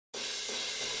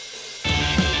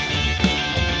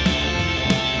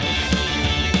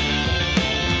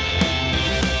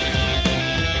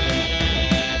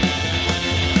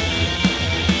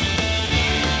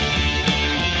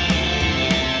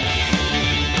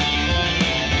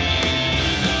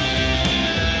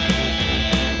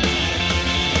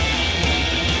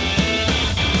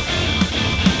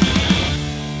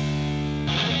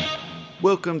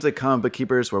Welcome to Comic Book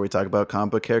Keepers, where we talk about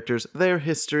comic book characters, their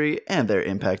history, and their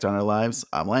impact on our lives.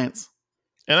 I'm Lance.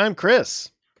 And I'm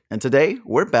Chris. And today,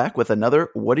 we're back with another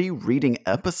What Are You Reading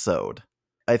episode.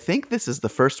 I think this is the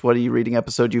first What Are You Reading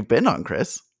episode you've been on,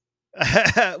 Chris.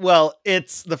 Well,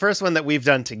 it's the first one that we've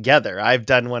done together. I've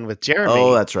done one with Jeremy.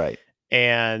 Oh, that's right.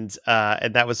 And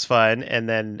that was fun. And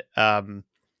then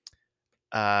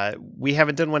we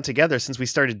haven't done one together since we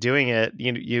started doing it.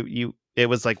 It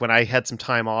was like when I had some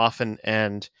time off and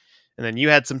then you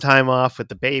had some time off with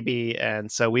the baby.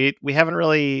 And so we haven't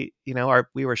really,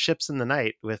 we were ships in the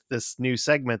night with this new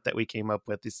segment that we came up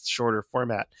with, this shorter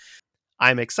format.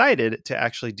 I'm excited to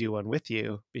actually do one with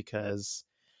you because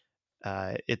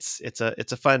it's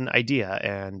a fun idea.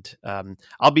 And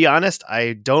I'll be honest,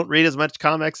 I don't read as much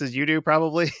comics as you do,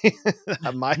 probably.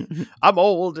 I'm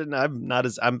old and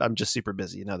I'm just super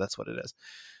busy. That's what it is.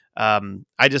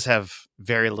 I just have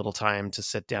very little time to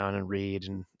sit down and read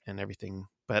and everything.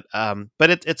 But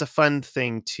it's a fun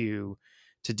thing to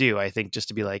do. I think just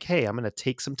to be like, hey, I'm going to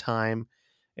take some time.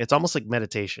 It's almost like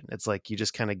meditation. It's like you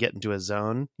just kind of get into a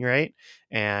zone, right?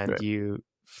 And Right. you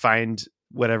find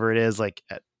whatever it is, like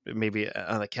maybe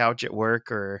on the couch at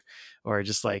work or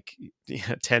just like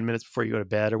 10 minutes before you go to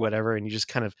bed or whatever. And you just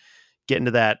kind of get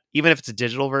into that. Even if it's a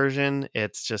digital version,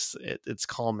 it's just, it's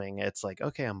calming. It's like,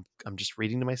 okay, I'm just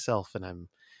reading to myself and I'm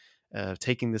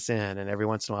taking this in, and every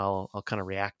once in a while I'll kind of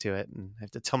react to it and I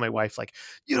have to tell my wife, like,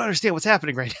 you don't understand what's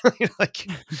happening right now.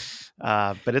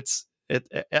 But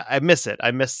I miss it.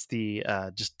 I miss the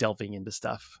just delving into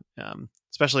stuff,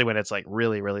 especially when it's like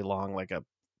really, really long, like a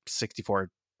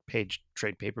 64-page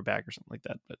trade paperback or something like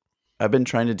that. But I've been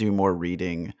trying to do more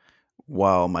reading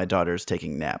while my daughter's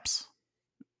taking naps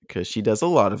because she does a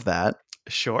lot of that.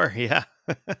 Sure, yeah.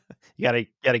 you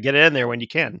gotta get it in there when you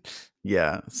can.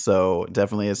 Yeah, so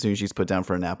definitely as soon as she's put down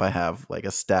for a nap, I have like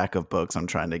a stack of books I'm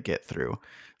trying to get through.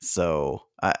 So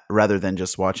rather than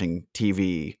just watching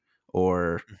TV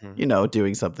or, Mm-hmm.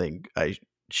 doing something I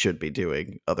should be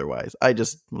doing otherwise, I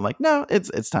just like, no,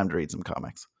 it's time to read some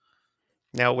comics.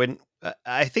 Now, when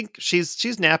I think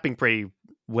she's napping pretty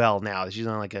well now. She's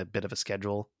on like a bit of a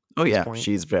schedule Oh at this yeah, point.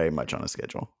 she's very much on a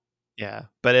schedule. Yeah.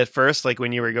 But at first, like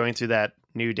when you were going through that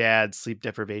new dad sleep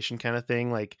deprivation kind of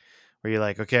thing, like where you're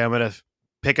like, okay, I'm going to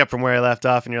pick up from where I left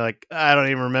off. And you're like, I don't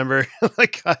even remember.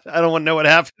 Like, I don't want to know what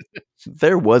happened.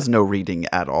 There was no reading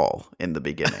at all in the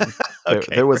beginning. There,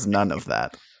 Okay. there was none of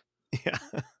that. Yeah.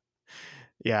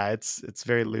 Yeah. It's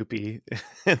very loopy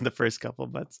in the first couple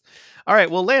of months. All right.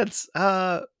 Well, Lance,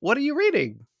 what are you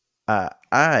reading?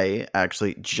 I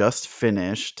actually just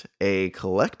finished a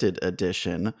collected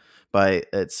edition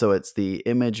it's the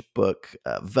Image book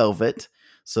Velvet.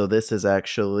 So this is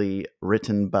actually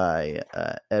written by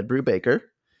Ed Brubaker,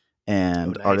 Oh,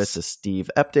 and artist nice. is Steve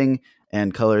Epting,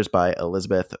 and colors by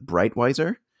Elizabeth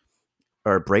Breitweiser.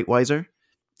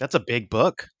 That's a big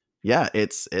book. Yeah,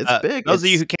 it's big. Those of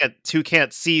you who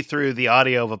can't see through the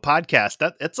audio of a podcast,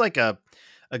 that it's like a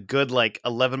good like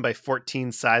 11 by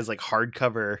 14 size like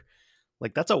hardcover.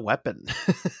 Like that's a weapon.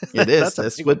 It is.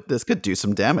 That's a big one. This could do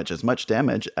some damage, as much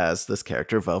damage as this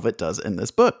character Velvet does in this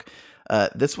book.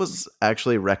 This was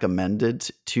actually recommended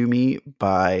to me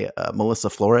by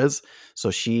Melissa Flores. So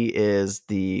she is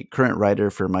the current writer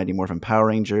for Mighty Morphin Power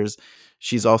Rangers.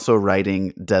 She's also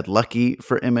writing Dead Lucky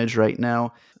for Image right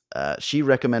now. She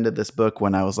recommended this book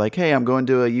when I was like, hey, I'm going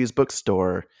to a used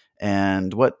bookstore,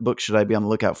 and what book should I be on the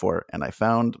lookout for? And I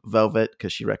found Velvet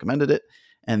because she recommended it.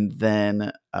 And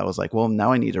then I was like, well,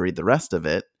 now I need to read the rest of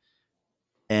it.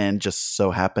 And just so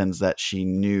happens that she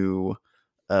knew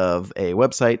of a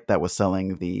website that was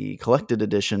selling the collected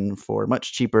edition for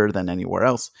much cheaper than anywhere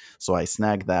else. So I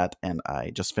snagged that and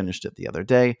I just finished it the other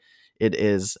day. It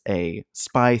is a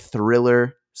spy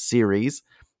thriller series.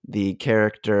 The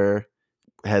character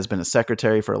has been a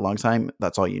secretary for a long time.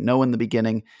 That's all you know in the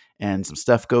beginning. And some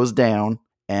stuff goes down,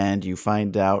 and you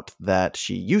find out that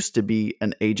she used to be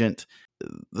an agent.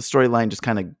 The storyline just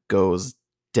kind of goes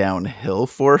downhill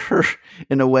for her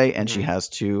in a way, and she Mhm. has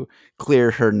to clear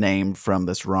her name from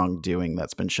this wrongdoing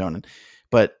that's been shown.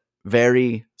 But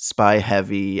very spy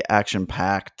heavy, action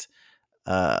packed,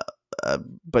 uh,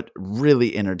 but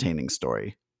really entertaining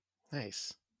story.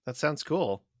 Nice. That sounds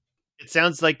cool. It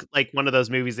sounds like one of those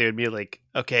movies they would be like,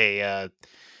 okay,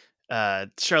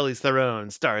 Charlize Theron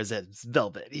stars as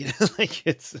Velvet. Like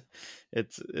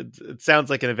it sounds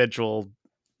like an eventual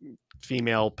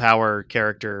female power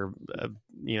character,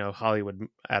 Hollywood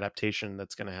adaptation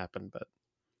that's going to happen. But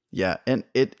Yeah, and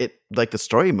it like the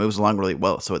story moves along really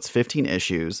well. So it's 15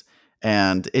 issues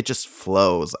and it just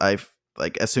flows. I've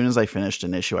like as soon as I finished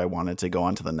an issue, I wanted to go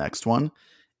on to the next one.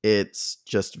 It's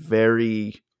just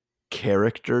very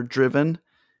character driven,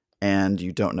 and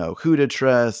you don't know who to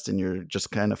trust, and you're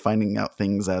just kind of finding out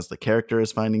things as the character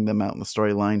is finding them out in the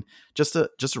storyline.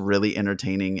 Just really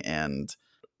entertaining, and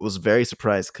was very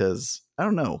surprised because I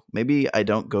don't know, maybe I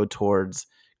don't go towards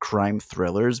crime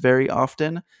thrillers very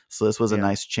often, so this was a Yeah.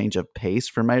 nice change of pace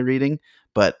for my reading.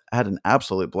 But I had an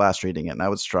absolute blast reading it, and I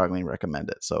would strongly recommend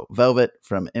it. So Velvet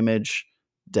from Image,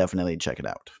 definitely check it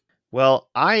out. Well,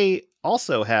 I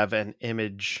also have an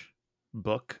Image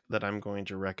book that I'm going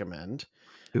to recommend.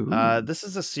 Ooh. This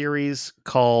is a series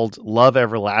called Love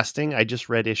Everlasting. I just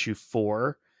read issue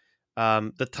 4.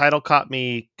 The title caught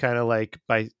me kind of like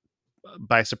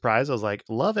by surprise. I was like,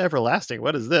 Love Everlasting,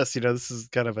 what is this? This is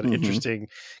kind of an Mm-hmm. interesting,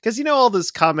 because all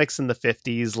those comics in the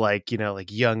 50s, like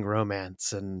like Young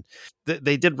Romance, and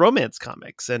they did romance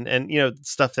comics, and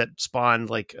stuff that spawned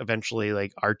like eventually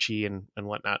like Archie and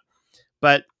whatnot.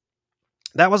 But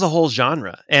that was a whole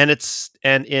genre, and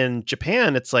in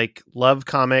Japan it's like love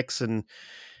comics and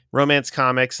romance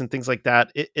comics and things like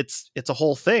that. It's a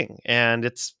whole thing, and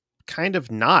it's kind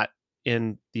of not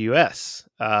in the US,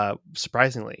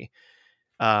 surprisingly.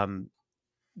 um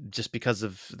just because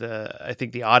of I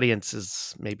think the audience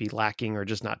is maybe lacking or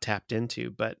just not tapped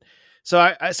into. But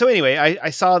so anyway, I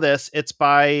saw this. It's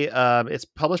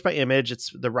published by Image.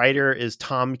 The writer is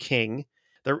Tom King.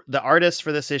 The artist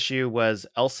for this issue was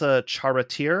Elsa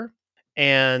Charatier,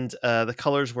 and the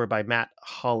colors were by Matt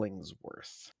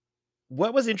Hollingsworth.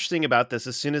 What was interesting about this,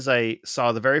 as soon as I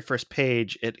saw the very first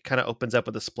page, it kind of opens up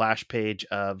with a splash page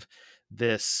of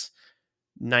this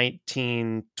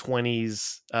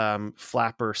 1920s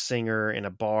flapper singer in a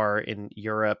bar in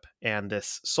Europe and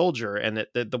this soldier, and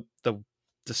the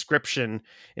description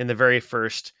in the very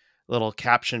first little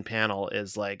caption panel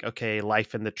is like, okay,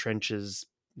 life in the trenches,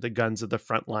 the guns of the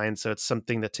front line. So it's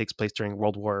something that takes place during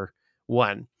World War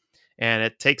I, and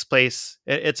it takes place.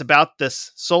 It's about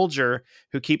this soldier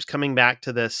who keeps coming back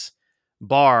to this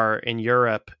bar in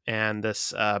Europe, and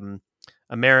this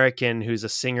American who's a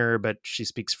singer, but she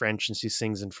speaks French and she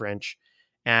sings in French.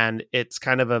 And it's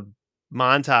kind of a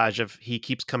montage of he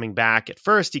keeps coming back. At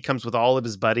first, he comes with all of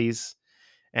his buddies,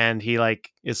 and he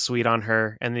like is sweet on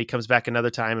her. And then he comes back another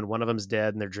time, and one of them's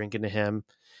dead, and they're drinking to him,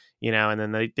 and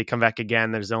then they come back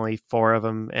again. There's only 4 of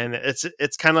them. And it's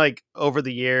kind of like over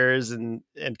the years, and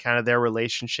kind of their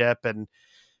relationship. And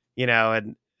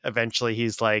eventually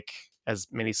he's like, as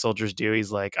many soldiers do,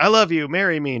 he's like, I love you,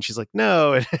 marry me. And she's like,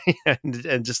 no.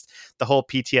 And just the whole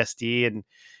PTSD. And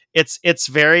it's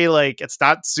very like, it's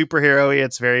not superhero-y.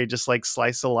 It's very just like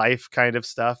slice of life kind of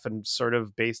stuff, and sort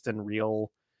of based in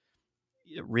real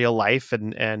life,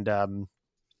 and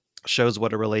shows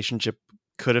what a relationship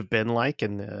could have been like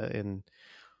in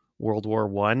World War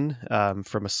I,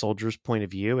 from a soldier's point of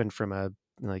view, and from a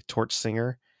like torch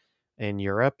singer in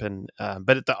Europe. And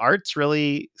but the art's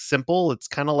really simple. It's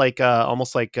kind of like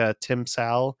almost like Tim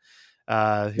Sal, who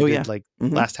Oh did yeah. like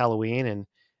Mm-hmm. Last Halloween, and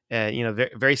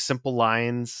very, very simple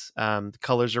lines. The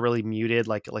colors are really muted,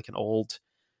 like an old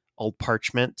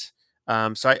parchment.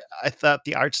 So I thought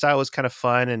the art style was kind of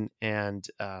fun, and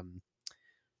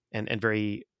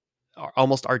very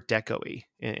almost Art Deco-y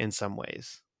in some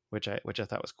ways, which I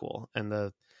thought was cool. And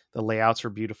the layouts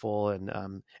were beautiful,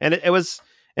 and it was,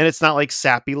 and it's not like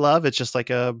sappy love. It's just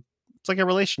like a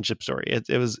relationship story.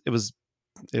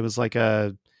 It was like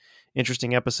a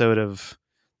interesting episode of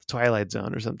Twilight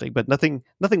Zone or something, but nothing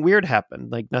weird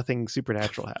happened. Like nothing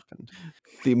supernatural happened.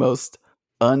 The most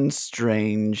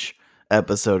unstrange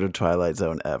episode of Twilight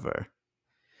Zone ever.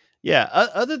 Yeah.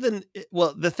 Other than,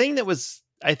 well, the thing that was,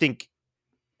 I think,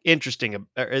 interesting,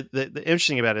 or the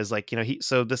interesting about it is like,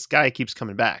 so this guy keeps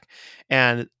coming back,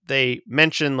 and they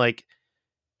mention like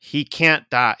he can't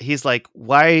die. He's like,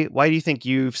 why do you think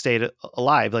you've stayed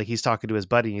alive? Like he's talking to his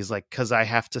buddy, and he's like, because I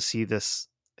have to see this,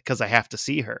 because I have to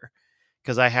see her,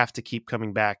 because I have to keep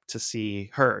coming back to see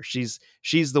her. She's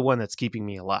the one that's keeping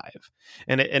me alive.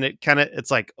 And it kind of,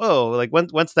 it's like, oh, like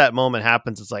once that moment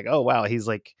happens, it's like, oh wow, he's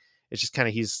like, it's just kind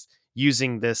of, he's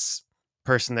using this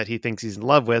person that he thinks he's in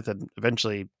love with, and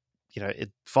eventually,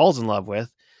 it falls in love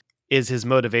with, is his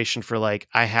motivation for like,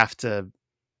 I have to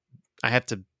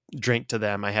drink to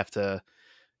them. I have to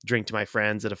drink to my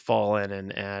friends that have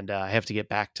fallen, and I have to get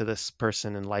back to this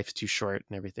person, and life's too short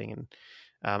and everything. And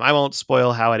I won't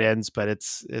spoil how it ends, but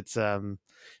it's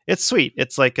sweet.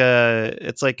 It's like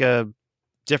a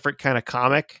different kind of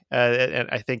comic, and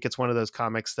I think it's one of those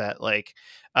comics that like,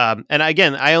 and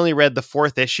again, I only read the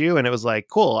 4th issue, and it was like,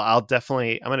 cool. I'm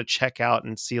going to check out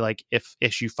and see like if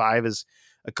issue 5 is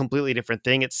a completely different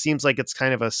thing. It seems like it's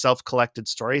kind of a self-collected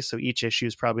story, so each issue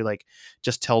is probably like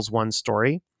just tells one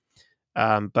story.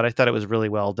 But I thought it was really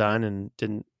well done, and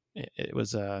didn't. It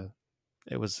was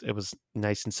It was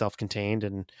nice and self-contained,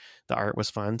 and the art was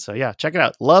fun. So yeah, check it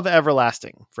out. Love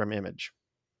Everlasting from Image.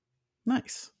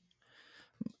 Nice.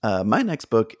 My next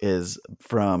book is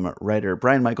from writer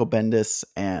Brian Michael Bendis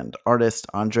and artist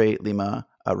Andre Lima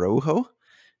Araujo.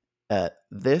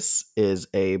 This is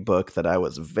a book that I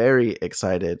was very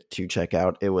excited to check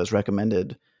out. It was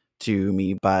recommended to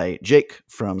me by Jake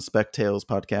from Spectales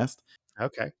podcast.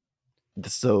 Okay.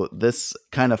 So this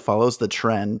kind of follows the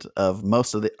trend of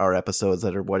most of our episodes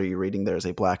that are "What are you reading?" There's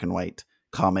a black and white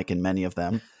comic in many of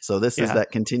them. So this is Yeah,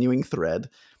 that continuing thread.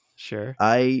 sure.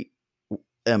 I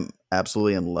am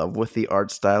absolutely in love with the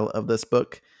art style of this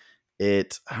book. I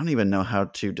don't even know how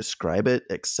to describe it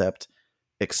except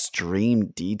extreme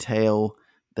detail.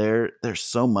 There's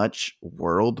so much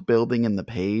world building in the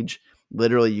page.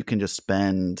 Literally you can just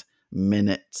spend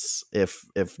minutes, if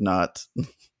not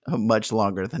much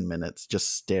longer than minutes,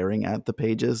 just staring at the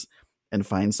pages and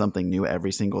find something new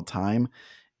every single time.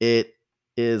 It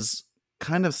is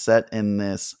kind of set in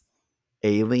this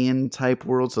alien type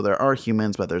world, so there are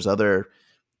humans, but there's other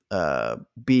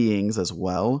beings as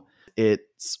well. It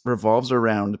revolves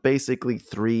around basically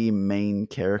three main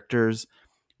characters,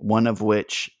 one of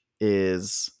which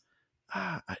is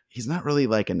he's not really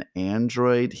like an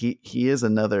android. He is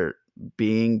another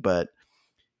being, but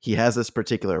he has this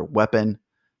particular weapon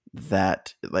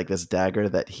that, like this dagger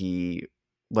that he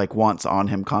like wants on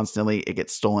him constantly. It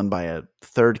gets stolen by a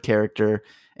third character,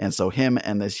 and so him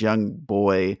and this young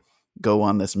boy go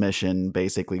on this mission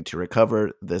basically to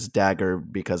recover this dagger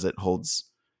because it holds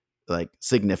like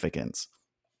significance.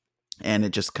 And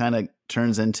it just kind of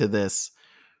turns into this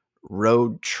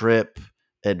road trip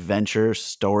adventure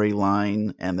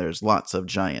storyline, and there's lots of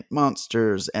giant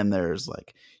monsters, and there's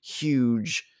like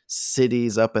huge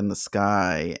cities up in the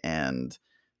sky, and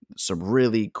some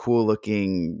really cool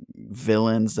looking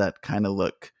villains that kind of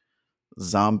look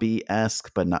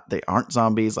zombie-esque, but not, they aren't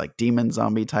zombies, like demon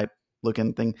zombie type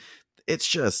looking thing. It's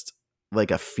just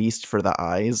like a feast for the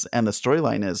eyes, and the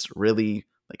storyline is really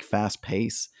like fast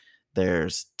paced.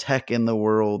 There's tech in the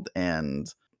world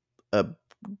and a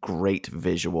great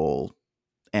visual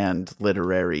and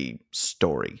literary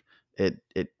story.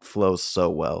 It flows so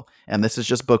well. And this is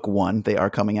just book one. They are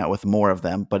coming out with more of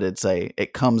them, but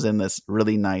it comes in this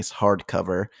really nice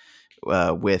hardcover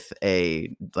with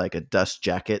a like a dust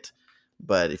jacket.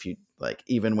 But if you like,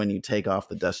 even when you take off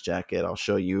the dust jacket, I'll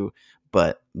show you.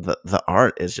 But the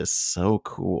art is just so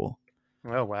cool.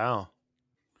 Oh wow.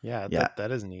 Yeah, Yeah.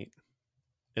 that is neat.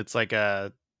 It's like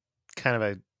a kind of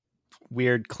a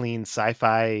weird, clean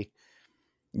sci-fi,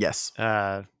 Yes.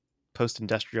 uh,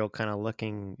 post-industrial kind of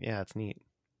looking. Yeah, it's neat.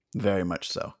 Very much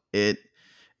so.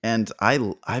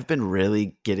 I've been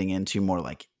really getting into more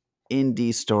like indie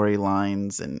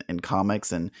storylines and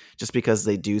comics, and just because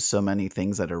they do so many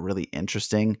things that are really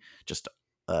interesting, just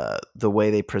the way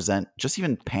they present, just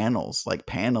even panels, like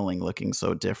paneling looking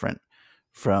so different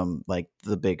from like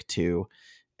the big two,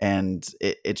 and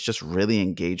it's just really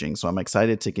engaging. So I'm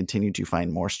excited to continue to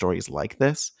find more stories like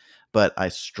this. But I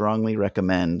strongly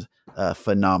recommend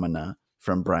Phenomena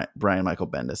from Brian Michael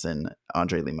Bendis and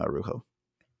Andre Lima Rujo.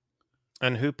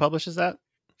 And who publishes that?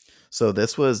 So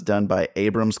this was done by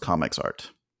Abrams Comics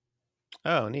Art.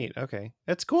 Oh, neat. Okay,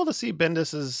 it's cool to see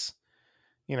Bendis is,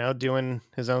 doing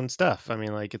his own stuff. I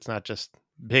mean, like it's not just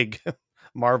big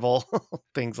Marvel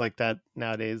things like that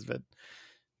nowadays, but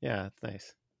yeah, it's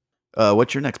nice.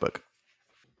 What's your next book?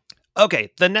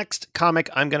 Okay, the next comic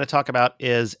I'm going to talk about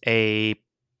is a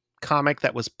comic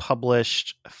that was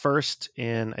published first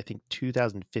in, I think,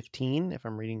 2015, if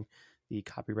I'm reading the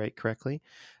copyright correctly.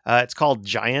 It's called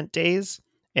Giant Days,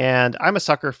 and I'm a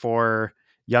sucker for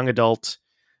young adult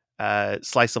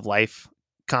slice of life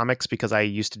comics because I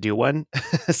used to do one.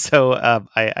 So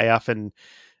I often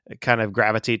kind of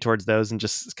gravitate towards those and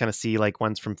just kind of see like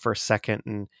ones from first, second,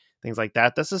 and things like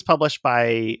that. This is published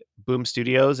by Boom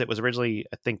Studios. It was originally,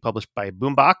 I think, published by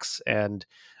Boombox, and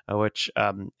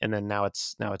and then now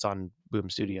it's on Boom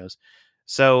Studios.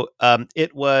 So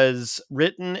it was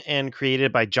written and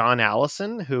created by John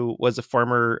Allison, who was a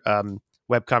former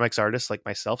webcomics artist like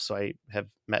myself, so I have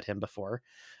met him before.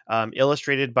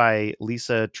 Illustrated by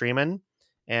Lisa Treman,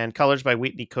 and colors by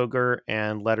Whitney Koger,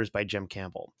 and letters by Jim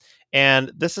Campbell.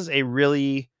 And this is a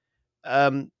really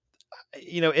um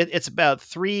it's about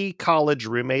three college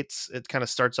roommates. It kind of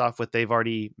starts off with they've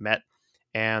already met,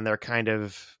 and they're kind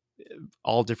of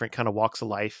all different kind of walks of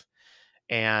life,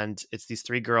 and it's these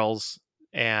three girls,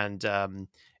 and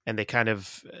they kind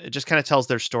of, it just kind of tells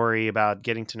their story about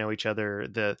getting to know each other.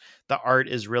 The art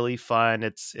is really fun.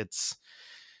 It's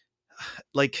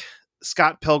like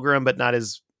Scott Pilgrim, but not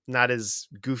as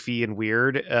goofy and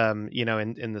weird,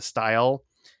 in the style.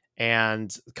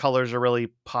 and colors are really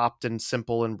popped and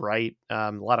simple and bright.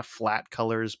 A lot of flat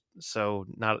colors, so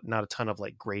not a ton of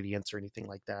like gradients or anything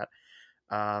like that.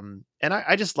 And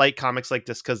I just like comics like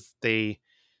this because they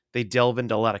delve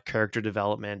into a lot of character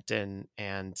development, and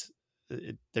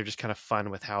they're just kind of fun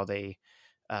with how they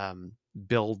um,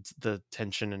 build the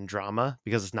tension and drama,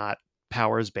 because it's not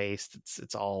powers based.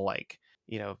 It's all like,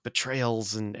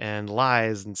 betrayals and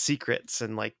lies and secrets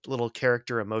and like little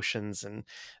character emotions, and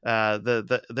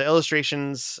the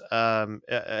illustrations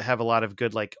have a lot of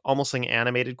good, like almost like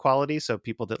animated quality. So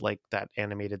people that like that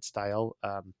animated style,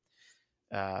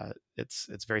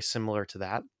 it's very similar to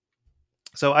that.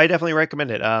 So I definitely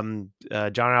recommend it.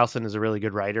 John Allison is a really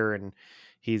good writer, and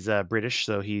he's British,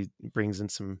 so he brings in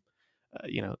some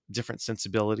different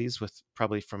sensibilities with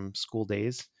probably from school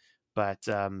days. But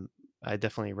I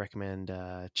definitely recommend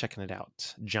checking it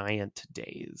out. Giant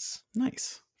Days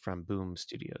Nice. from Boom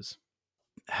Studios.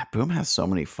 Boom has so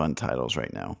many fun titles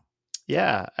right now.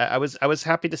 Yeah, I was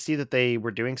happy to see that they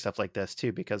were doing stuff like this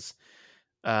too, because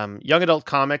young adult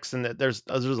comics, and there's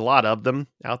a lot of them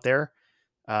out there.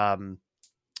 Um,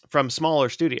 from smaller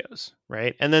studios,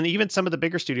 right? And then even some of the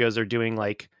bigger studios are doing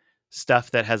like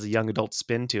stuff that has a young adult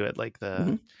spin to it, like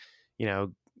Hmm. you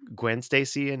know, Gwen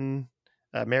Stacy and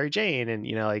Mary Jane, and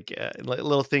like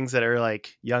little things that are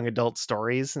like young adult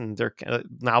stories, and they're kind of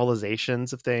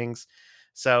novelizations of things.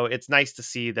 So it's nice to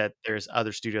see that there's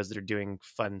other studios that are doing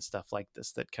fun stuff like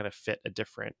this that kind of fit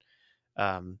a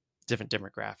um, different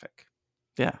demographic.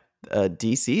 Yeah.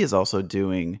 DC is also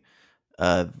doing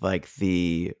like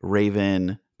the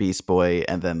Raven Beast Boy,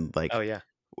 and then Oh like, yeah,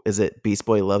 is it Beast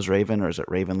Boy loves Raven, or is it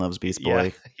Raven loves Beast yeah,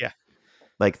 Boy? yeah.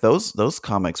 Like those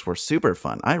comics were super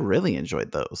fun. I really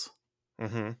enjoyed those.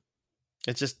 hmm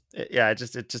It just yeah, it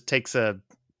just takes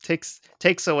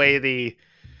away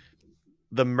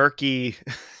the murky,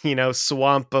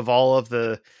 swamp of all of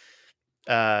the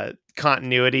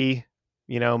continuity,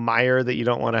 mire that you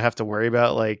don't want to have to worry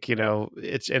about. Like,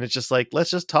 it's just like, let's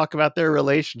just talk about their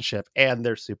relationship and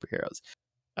their superheroes.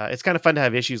 It's kind of fun to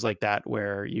have issues like that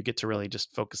where you get to really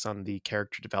just focus on the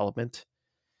character development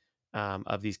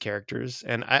of these characters.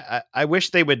 And I wish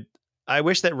they would. I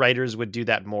wish that writers would do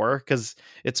that more, because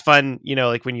it's fun,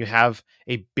 like when you have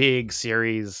a big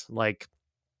series like,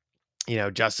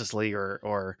 Justice League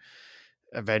or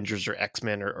Avengers or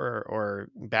X-Men or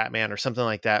Batman or something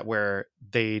like that, where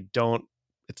they don't,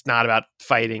 it's not about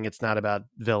fighting, it's not about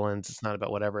villains, it's not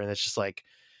about whatever, and it's just like,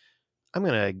 I'm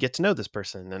gonna get to know this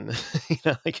person, and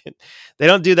like they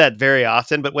don't do that very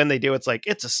often, but when they do, it's like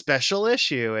it's a special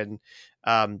issue. And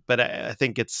but I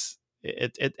think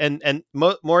and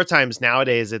more times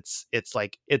nowadays, it's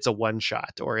like it's a one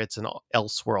shot, or it's an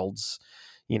Elseworlds,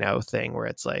 thing where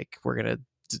it's like, we're gonna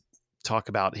talk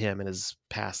about him in his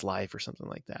past life or something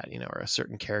like that, or a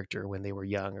certain character when they were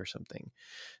young or something.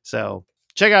 So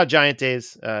check out Giant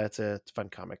Days. It's a fun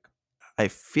comic. I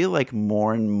feel like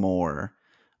more and more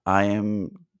I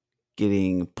am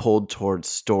getting pulled towards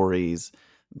stories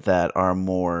that are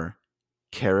more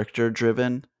character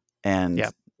driven and Yeah.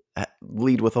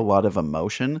 lead with a lot of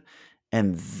emotion.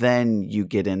 And then you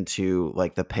get into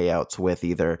like the payouts with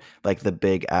either like the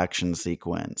big action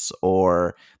sequence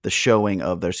or the showing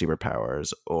of their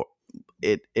superpowers, or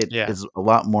it Yeah. is a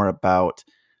lot more about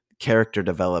character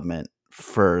development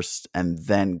first, and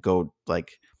then go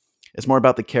like, it's more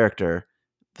about the character.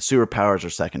 The superpowers are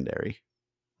secondary.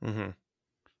 hmm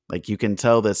Like you can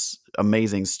tell this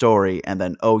amazing story, and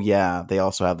then, oh yeah, they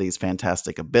also have these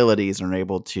fantastic abilities and are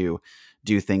able to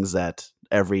do things that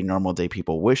every normal day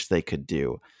people wish they could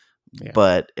do. Yeah.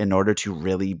 But in order to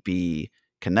really be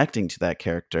connecting to that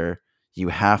character, you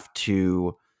have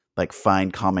to like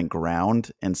find common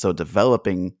ground. And so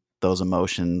developing those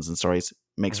emotions and stories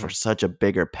makes for hmm such a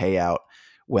bigger payout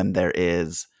when there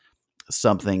is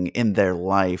something in their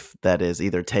life that is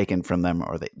either taken from them,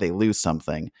 or they lose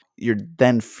something. You're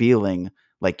then feeling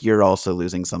like you're also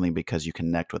losing something because you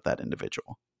connect with that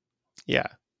individual. Yeah.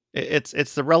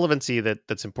 It's the relevancy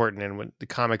that's important, and when the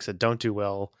comics that don't do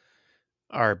well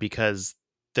are because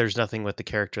there's nothing with the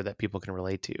character that people can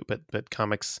relate to. But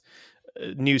comics,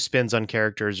 new spins on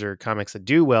characters, or comics that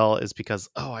do well, is because,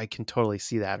 oh, I can totally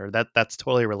see that, or that's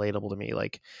totally relatable to me.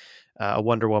 Like a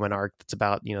Wonder Woman arc that's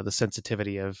about, the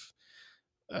sensitivity of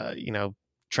uh, you know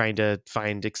trying to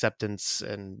find acceptance,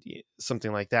 and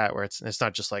something like that, where it's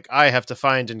not just like, I have to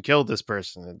find and kill this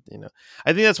person. And,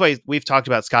 I think that's why we've talked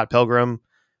about Scott Pilgrim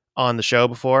on the show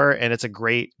before, and it's a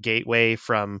great gateway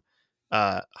from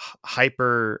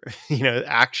hyper,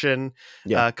 action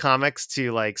Yeah. comics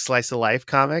to like slice of life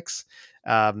comics.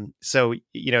 So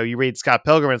you read Scott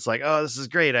Pilgrim, it's like, oh, this is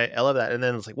great, I love that. And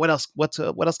then it's like, what else? What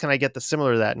else can I get that's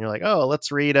similar to that? And you're like, oh,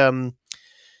 let's read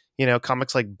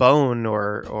comics like Bone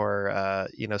or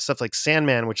stuff like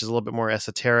Sandman, which is a little bit more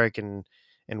esoteric and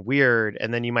weird.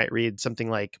 And then you might read something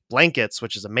like Blankets,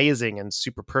 which is amazing and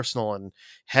super personal and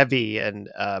heavy, and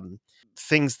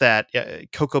things that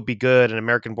Coco Be Good and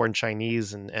American Born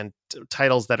Chinese and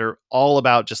titles that are all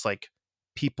about just like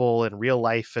people and real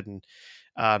life, and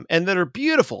that are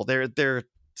beautiful. They're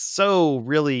so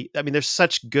really, I mean, there's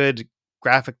such good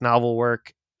graphic novel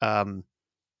work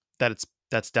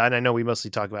that's done. I know we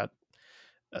mostly talk about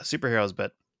superheroes,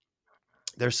 but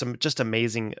there's some just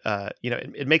amazing.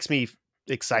 It makes me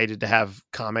excited to have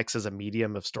comics as a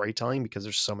medium of storytelling because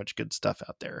there's so much good stuff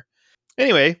out there.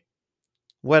 Anyway,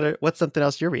 what's something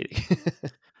else you're reading?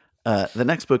 The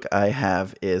next book I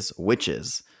have is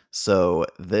Witches. So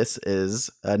this is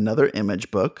another Image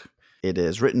book. It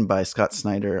is written by Scott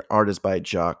Snyder, art is by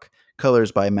Jock,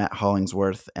 colors by Matt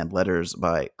Hollingsworth, and letters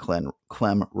by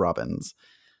Clem Robbins.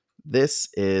 This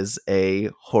is a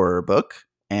horror book,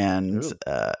 and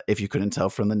if you couldn't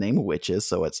tell from the name Witches,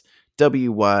 so it's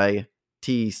Wytches.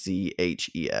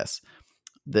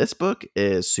 This book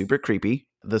is super creepy.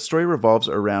 The story revolves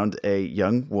around a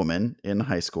young woman in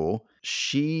high school.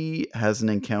 She has an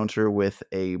encounter with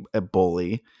a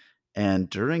bully, and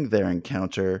during their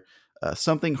encounter,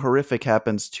 something horrific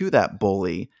happens to that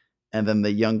bully, and then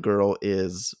the young girl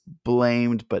is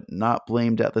blamed but not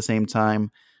blamed at the same time.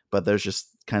 But there's just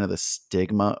kind of the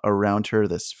stigma around her,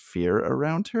 this fear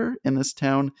around her in this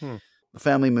town. The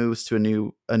family moves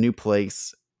to a new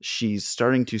place. She's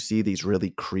starting to see these really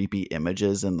creepy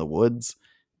images in the woods,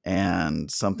 and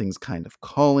something's kind of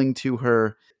calling to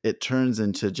her. It turns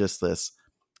into just this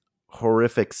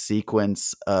horrific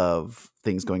sequence of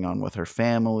things going on with her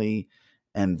family,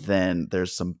 and then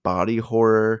there's some body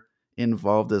horror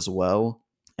involved as well,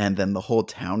 and then the whole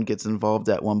town gets involved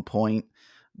at one point.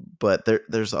 But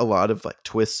there's a lot of like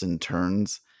twists and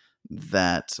turns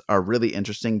that are really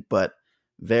interesting, but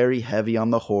very heavy on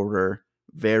the horror,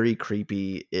 very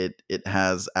creepy. It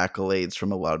has accolades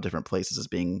from a lot of different places as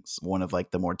being one of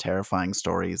like the more terrifying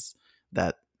stories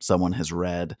that someone has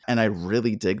read. And I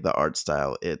really dig the art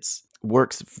style. It's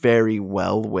works very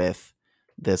well with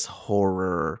this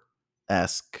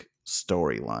horror-esque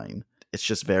storyline. It's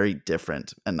just very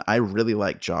different. And I really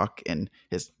like Jock, and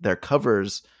their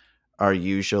covers are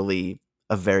usually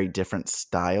a very different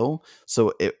style.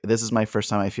 So this is my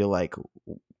first time I feel like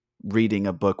reading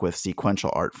a book with sequential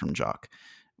art from Jock.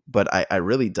 But I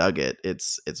really dug it.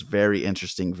 It's very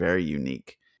interesting, very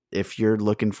unique. If you're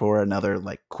looking for another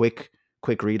like quick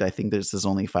read, I think this is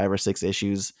only 5 or 6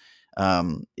 issues.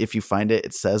 If you find it,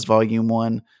 it says volume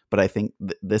 1, but I think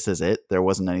this is it. There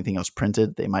wasn't anything else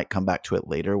printed. They might come back to it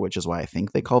later, which is why I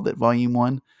think they called it volume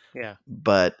 1. Yeah.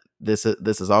 But this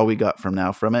is all we got from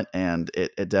now from it, and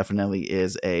it definitely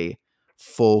is a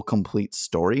full, complete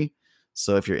story.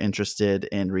 So if you're interested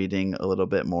in reading a little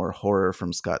bit more horror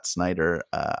from Scott Snyder,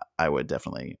 I would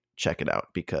definitely check it out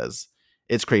because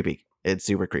it's creepy. It's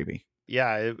super creepy.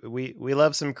 Yeah, we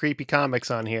love some creepy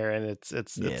comics on here, and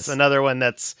it's Yes. another one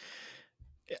that's.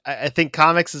 I think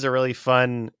comics is a really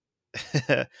fun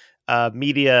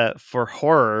media for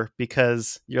horror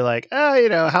because you're like,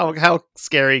 how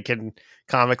scary can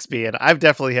comics be? And I've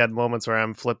definitely had moments where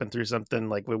I'm flipping through something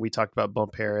like when we talked about Bone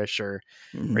Parish or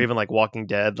even like Walking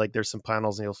Dead. Like there's some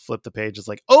panels and you'll flip the page. It's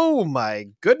like, oh my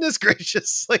goodness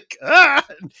gracious, like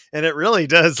and it really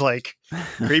does like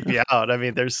creep you out. I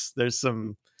mean, there's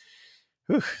some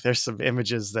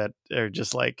images that are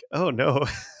just like, oh no,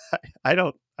 I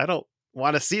don't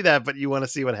want to see that, but you want to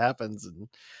see what happens. And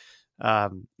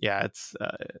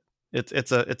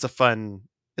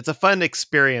it's a fun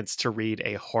experience to read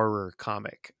a horror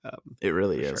comic. It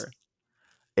really is. Sure.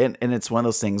 And it's one of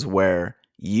those things where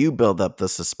you build up the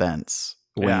suspense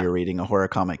when you're reading a horror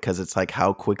comic, because it's like,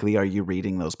 how quickly are you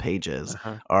reading those pages?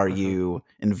 Are you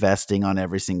investing on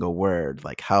every single word?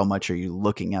 Like, how much are you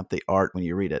looking at the art when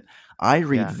you read it? I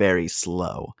read very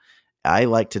slow. I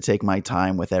like to take my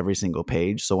time with every single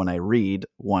page. So when I read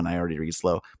one, I already read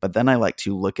slow, but then I like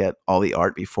to look at all the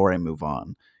art before I move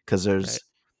on, because there's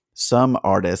some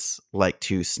artists like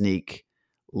to sneak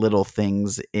little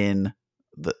things in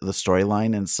the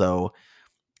storyline. And so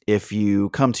if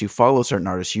you come to follow certain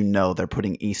artists, they're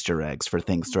putting Easter eggs for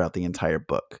things throughout the entire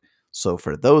book. So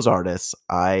for those artists,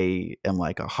 I am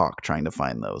like a hawk trying to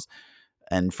find those.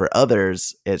 And for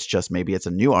others, it's just maybe it's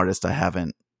a new artist I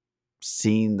haven't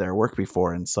seen their work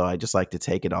before, and so I just like to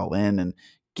take it all in and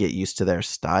get used to their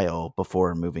style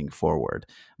before moving forward.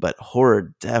 But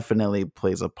horror definitely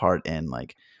plays a part in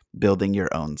like building your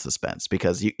own suspense,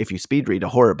 because if you speed read a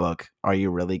horror book, are you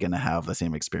really going to have the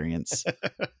same experience?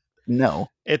 No.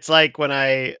 It's like when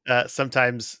I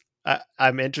sometimes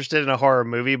I'm interested in a horror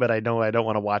movie, but I know I don't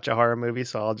want to watch a horror movie,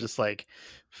 so I'll just like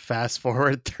fast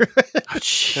forward through it. Oh, And I'm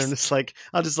jeez. just like,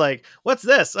 I'll just like, what's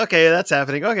this? Okay, that's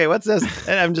happening. Okay, what's this?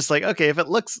 And I'm just like, okay, if it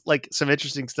looks like some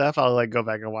interesting stuff, I'll like go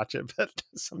back and watch it. But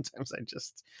sometimes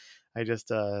I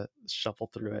just shuffle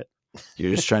through it.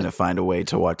 You're just trying to find a way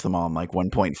to watch them all in like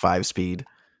 1.5 speed.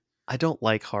 I don't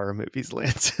like horror movies,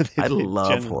 Lance. I They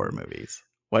love horror genuinely, movies.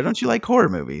 Why don't you like horror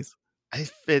movies?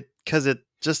 because it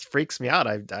just freaks me out.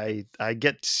 I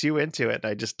get too into it.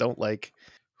 I just don't like.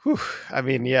 Whew, I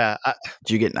mean, yeah.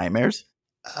 Do you get nightmares?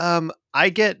 I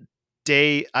get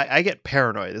I get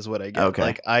paranoid is what I get. Okay.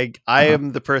 Like I Uh-huh.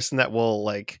 am the person that will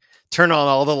like turn on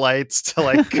all the lights to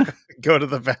like go to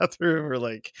the bathroom or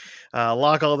like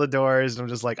lock all the doors. And I'm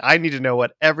just like, I need to know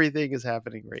what everything is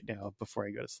happening right now before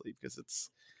I go to sleep, because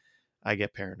I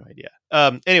get paranoid.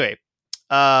 Yeah. Anyway,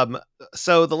 um,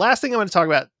 so the last thing I want to talk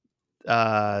about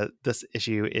this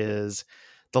issue is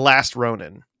The Last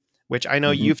Ronin, which I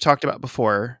know Mhm. you've talked about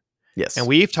before. And Yes.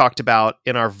 we've talked about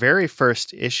in our very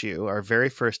first issue, our very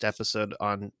first episode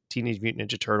on Teenage Mutant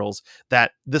Ninja Turtles,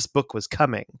 that this book was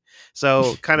coming.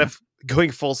 So, kind Yeah. of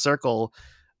going full circle,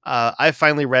 I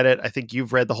finally read it. I think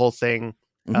you've read the whole thing.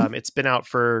 Mhm. It's been out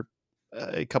for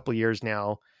a couple years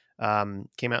now.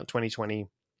 Came out in 2020.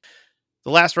 The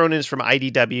Last Ronin is from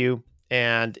IDW,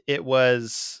 and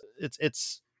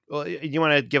it's. Well, you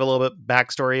want to give a little bit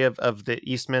backstory of the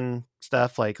Eastman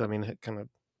stuff? Like, I mean, kind of.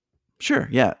 Sure.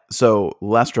 Yeah. So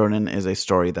Last Ronin is a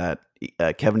story that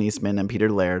Kevin Eastman and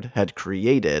Peter Laird had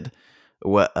created.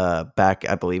 What back,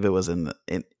 I believe it was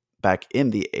back in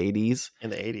the 80s, In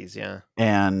the 80s, yeah.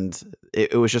 and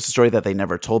it was just a story that they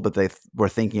never told, but they were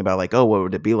thinking about like, oh, what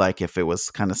would it be like if it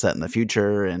was kind of set in the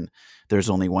future and there's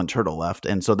only one turtle left,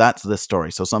 and so that's this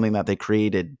story. So something that they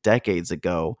created decades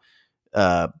ago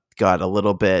uh, got a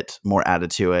little bit more added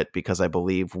to it because I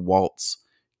believe Waltz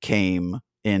came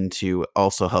in to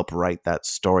also help write that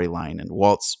storyline. And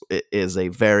Waltz is a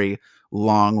very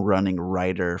long running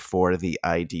writer for the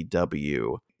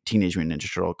IDW Teenage Mutant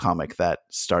Ninja Turtle comic that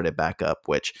started back up,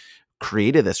 which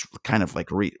created this kind of like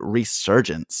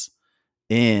resurgence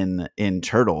in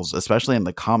Turtles, especially in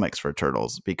the comics for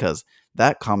Turtles, because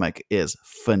that comic is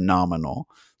phenomenal.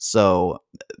 So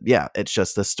yeah, it's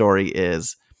just the story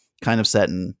is kind of set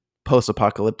in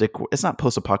post-apocalyptic. It's not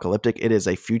post-apocalyptic, it is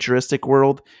a futuristic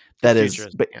world It's that is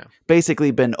futuristic, yeah.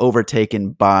 basically been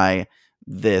overtaken by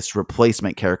this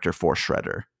replacement character for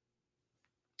Shredder.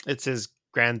 It's his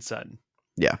grandson.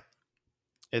 Yeah.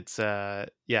 It's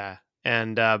yeah.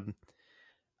 And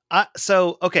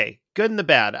so okay, good and the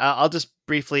bad. I'll just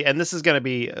briefly, and this is going to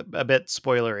be a bit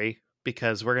spoilery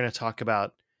because we're going to talk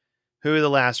about who the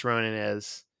last Ronin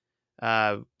is,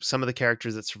 some of the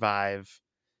characters that survive,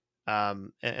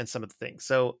 and some of the things.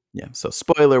 So Yeah, so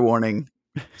spoiler warning.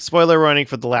 spoiler warning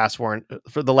for the last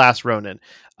Ronin.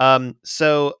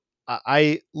 So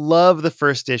I love the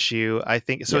first issue. I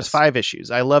think so. It's Yes. 5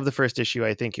 issues. I love the first issue.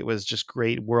 I think it was just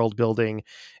great world building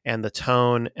and the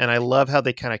tone, and I love how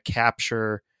they kind of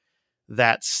capture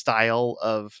that style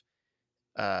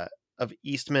uh of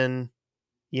Eastman,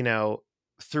 you know,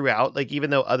 throughout. Like even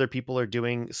though other people are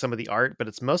doing some of the art, but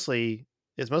it's mostly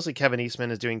Kevin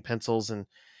Eastman is doing pencils and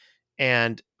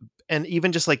and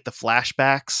even just like the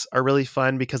flashbacks are really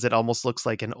fun because it almost looks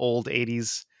like an old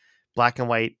 80s black and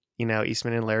white,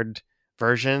 Eastman and Laird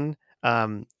version.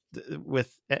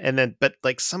 With and then but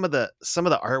like some of the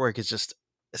artwork is just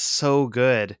so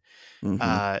good. Hmm.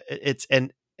 It's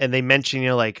and they mention,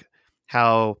 like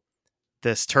how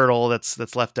this turtle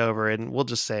that's left over, and we'll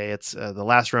just say it's the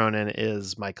last Ronin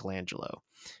is Michelangelo.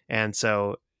 And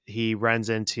so he runs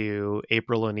into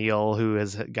April O'Neil, who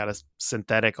has got a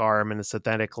synthetic arm and a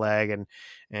synthetic leg,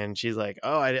 and she's like,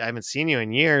 oh, I haven't seen you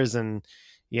in years. And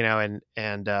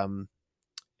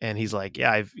and he's like,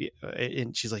 yeah,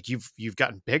 and she's like, you've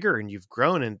gotten bigger and you've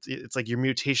grown, and it's like your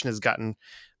mutation has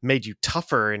made you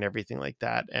tougher and everything like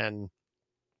that. And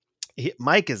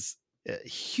Mike is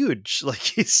huge. Like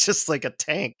he's just like a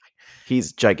tank.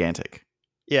 He's gigantic.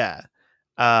 Yeah.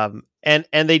 And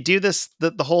they do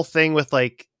the whole thing with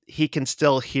like he can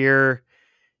still hear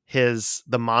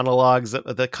the monologues,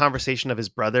 the conversation of his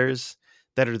brothers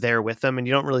that are there with him, and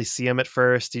you don't really see him at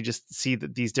first. You just see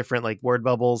these different like word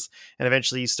bubbles, and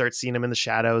eventually you start seeing him in the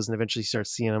shadows, and eventually you start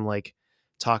seeing him like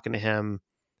talking to him.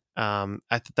 I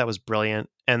thought that was brilliant,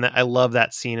 and I love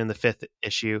that scene in the 5th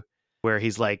issue where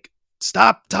he's like,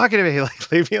 "Stop talking to me,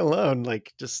 like leave me alone,"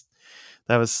 like just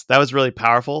that was really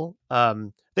powerful.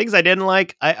 Things I didn't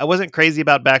like, I wasn't crazy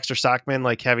about Baxter Stockman,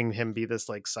 like having him be this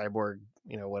like cyborg,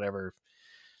 whatever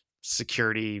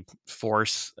security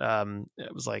force.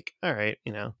 It was like, all right,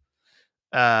 it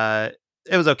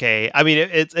was okay. I mean,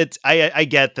 I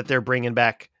get that they're bringing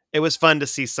back. It was fun to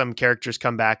see some characters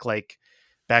come back, like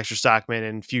Baxter Stockman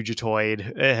and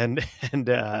Fugitoid,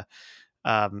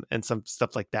 and some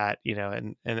stuff like that,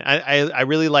 and I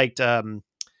really liked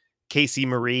Casey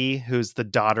Marie, who's the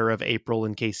daughter of April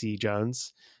and Casey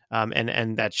Jones,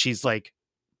 and that she's like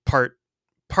part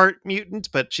mutant,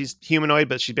 but she's humanoid,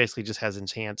 but she basically just has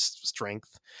enhanced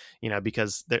strength,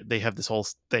 because they have this whole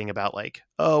thing about like,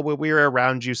 oh, well, we were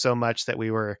around you so much that we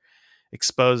were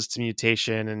exposed to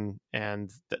mutation,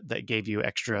 and that gave you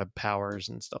extra powers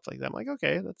and stuff like that. I'm like,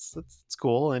 okay, that's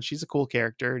cool, and she's a cool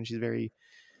character, and she's very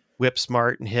whip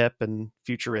smart and hip and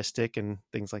futuristic and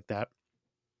things like that.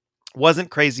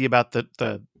 Wasn't crazy about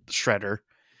the Shredder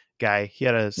guy. He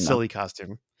had a silly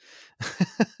costume.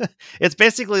 It's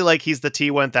basically like he's the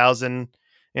T-1000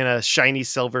 in a shiny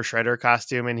silver Shredder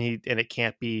costume, and it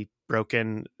can't be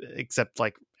broken except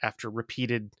like after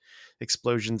repeated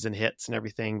explosions and hits and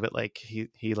everything. But like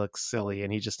he looks silly,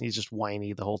 and he's just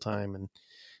whiny the whole time. And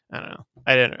I don't know.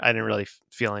 I didn't really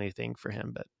feel anything for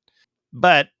him,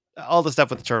 but all the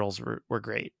stuff with the turtles were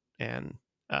great, and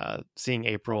seeing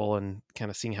April and kind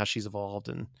of seeing how she's evolved,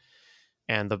 and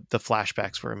the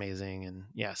flashbacks were amazing. And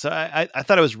yeah, so I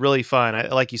thought it was really fun.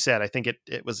 Like you said, I think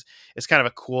it's kind of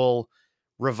a cool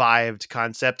revived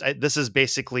concept. This is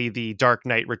basically the Dark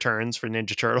Knight Returns for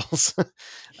Ninja Turtles.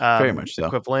 Very much so.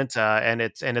 Equivalent, and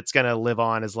it's going to live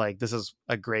on as like, this is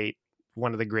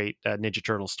one of the great Ninja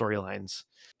Turtle storylines.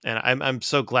 And I'm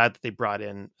so glad that they brought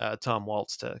in Tom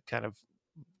Waltz to kind of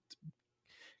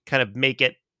make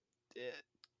it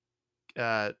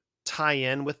tie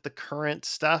in with the current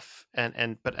stuff,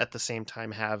 but at the same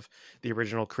time have the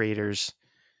original creators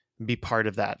be part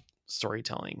of that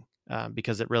storytelling,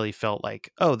 because it really felt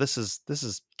like, oh, this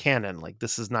is canon. Like,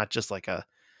 this is not just like a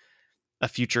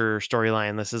future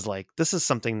storyline. This is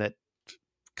something that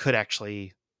could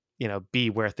actually, be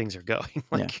where things are going.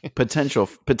 Like, yeah.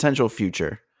 Potential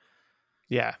future.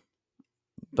 Yeah.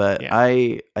 But yeah.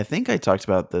 I think I talked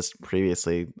about this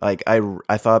previously. Like,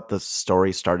 I thought the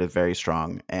story started very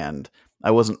strong, and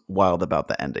I wasn't wild about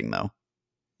the ending though.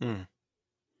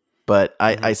 But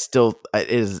I still, it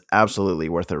is absolutely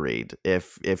worth a read.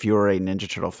 If you're a Ninja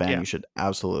Turtle fan, you should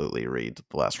absolutely read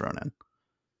The Last Ronin.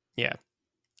 Yeah,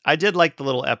 I did like the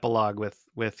little epilogue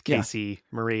with Casey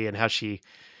Marie, and how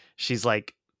she's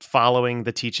like following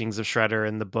the teachings of Shredder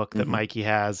in the book that Mikey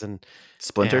has, and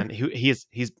Splinter. And he's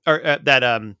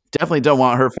that definitely don't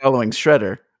want her following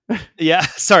Shredder. Yeah,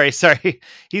 sorry.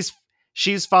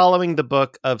 She's following the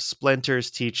book of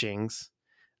Splinter's teachings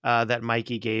that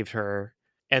Mikey gave her,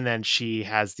 and then she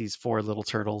has these 4 little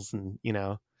turtles, and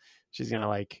she's gonna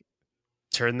like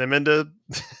turn them into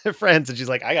friends, and she's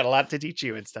like, I got a lot to teach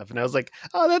you and stuff. And I was like,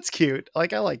 oh, that's cute.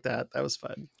 Like, I like that. That was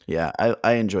fun. Yeah,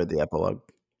 I enjoyed the epilogue.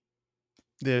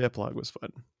 The epilogue was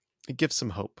fun. It gives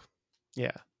some hope.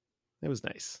 Yeah, it was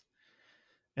nice.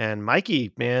 And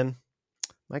Mikey, man,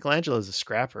 Michelangelo's a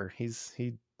scrapper. He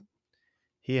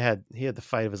had the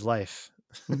fight of his life.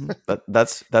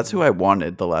 That's who I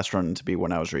wanted The Last Ronin to be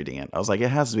when I was reading it. I was like,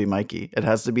 it has to be Mikey. It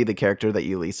has to be the character that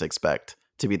you least expect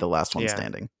to be the last one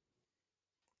standing.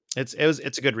 It's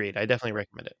a good read. I definitely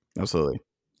recommend it. Absolutely.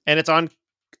 And it's on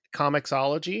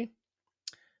Comixology.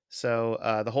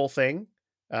 So the whole thing.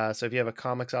 So if you have a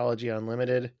Comixology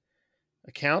Unlimited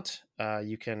account,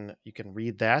 you can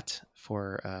read that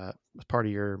for part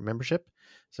of your membership.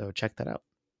 So check that out.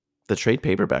 The trade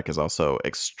paperback is also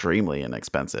extremely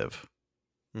inexpensive.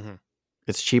 Mm-hmm.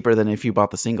 It's cheaper than if you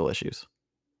bought the single issues.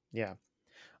 Yeah.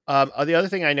 The other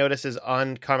thing I noticed is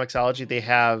on Comixology,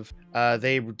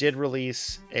 they did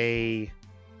release a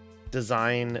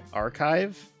design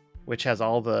archive, which has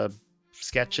all the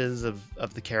sketches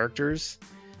of the characters,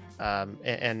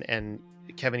 and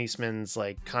Kevin Eastman's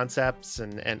like concepts,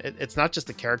 and it's not just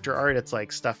the character art, it's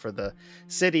like stuff for the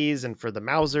cities and for the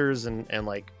Mousers, and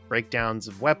like breakdowns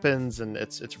of weapons, and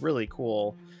it's really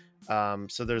cool.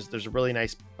 So there's a really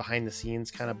nice behind the scenes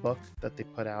kind of book that they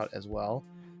put out as well.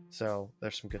 So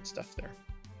there's some good stuff there.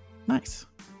 Nice.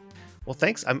 Well,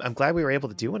 thanks. I'm glad we were able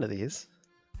to do one of these.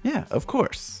 Yeah, of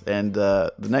course. And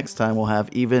the next time we'll have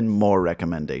even more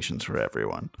recommendations for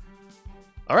everyone.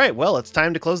 All right, well, it's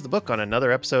time to close the book on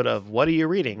another episode of What Are You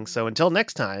Reading? So until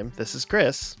next time, this is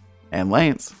Chris. And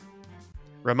Lance.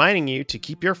 Reminding you to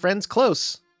keep your friends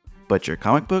close. But your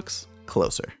comic books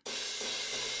closer.